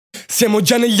Siamo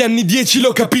già negli anni 10,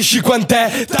 lo capisci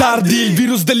quant'è tardi? Il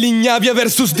virus dell'ignavia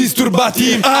versus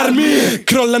disturbati army.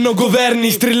 Crollano governi,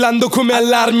 strillando come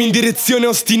allarmi, in direzione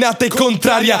ostinata e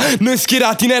contraria. Noi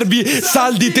schierati, nervi,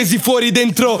 saldi, tesi fuori,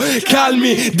 dentro,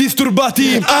 calmi,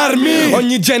 disturbati army.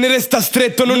 Ogni genere sta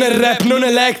stretto, non è rap, non è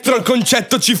electro, il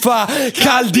concetto ci fa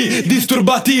caldi,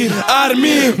 disturbati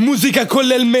army. Musica con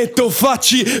l'elmetto,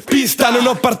 facci pista, non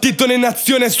ho partito né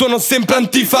nazione, suono sempre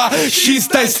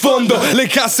antifascista e sfondo le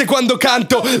casse quando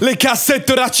canto, le casse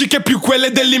toraciche più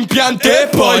quelle dell'impianto. E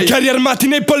poi carri armati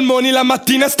nei polmoni, la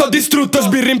mattina sto distrutto,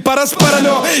 sbirri impara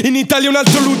sparano, in Italia un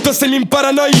altro lutto, se mi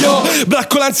imparano io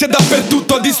bracco l'ansia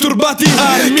dappertutto, disturbati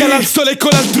army. Cala il sole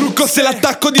con il trucco, se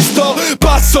l'attacco di sto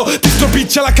passo ti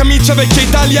stropiccia la camicia, vecchia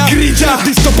Italia grigia,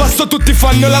 di sto passo tutti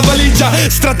fanno la valigia,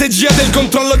 strategia del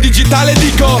controllo digitale,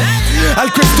 dico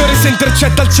al questore se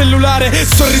intercetta il cellulare,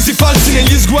 sorrisi falsi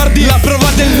negli sguardi, la prova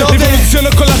del 9, rivoluziono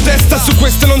con la testa, su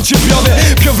questo non ci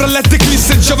piove, piovrà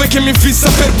l'eclisse Giove che mi fissa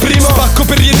per primo, spacco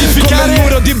per riedificare come il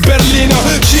muro di Berlino,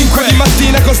 5 di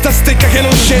mattina con sta stecca che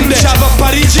non scende, ciao a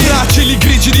Parigi, bracci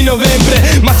grigi di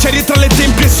novembre, macerie tra le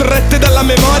tempie sorrette dalla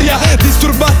memoria,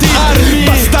 disturbati armi,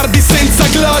 bastardi senza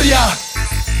gloria.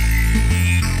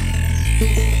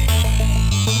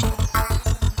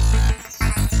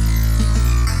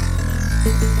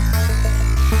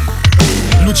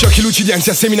 Luci, occhi lucidi,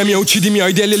 ansia semina mia, uccidimi, ho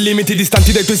idee ai limiti,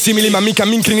 distanti dai tuoi simili, ma mica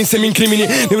mi incrini se mi incrimini.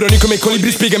 Neuroni come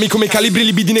colibri, spiegami come calibri,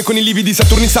 libidine con i lividi,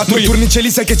 Saturni, Saturi, notturni cieli,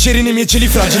 sai che c'eri nei miei cieli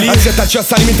fragili. Ansia tacci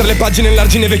assali mentre le pagine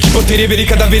allargine, vecchi poteri e veri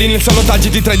cadaveri nel sonno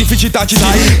tagiti, tra edifici taciti,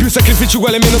 più sacrifici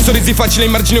uguale meno sorrisi facili, ai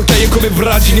margini occhiaie come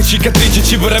vragini, cicatrici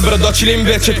ci vorrebbero docili,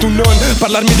 invece tu non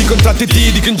parlarmi di contratti,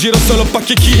 ti dico in giro solo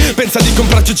pacchi, chi pensa di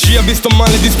comprarci ci ha visto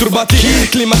male, disturbati,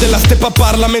 clima della steppa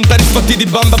parlamentari, sfatti di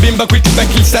bamba, bimba, quick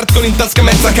back, il set con in tasca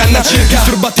mezza canna,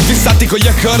 disturbati fissati con gli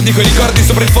accordi, con i ricordi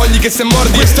sopra i fogli che se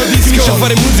mordi questo disco finisce a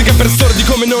fare musica per sordi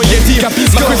come noi e ti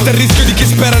capisco, ma questo è il rischio di chi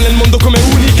spera nel mondo come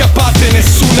unica patria,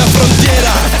 nessuna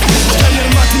frontiera, carri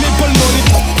armati nei polmoni.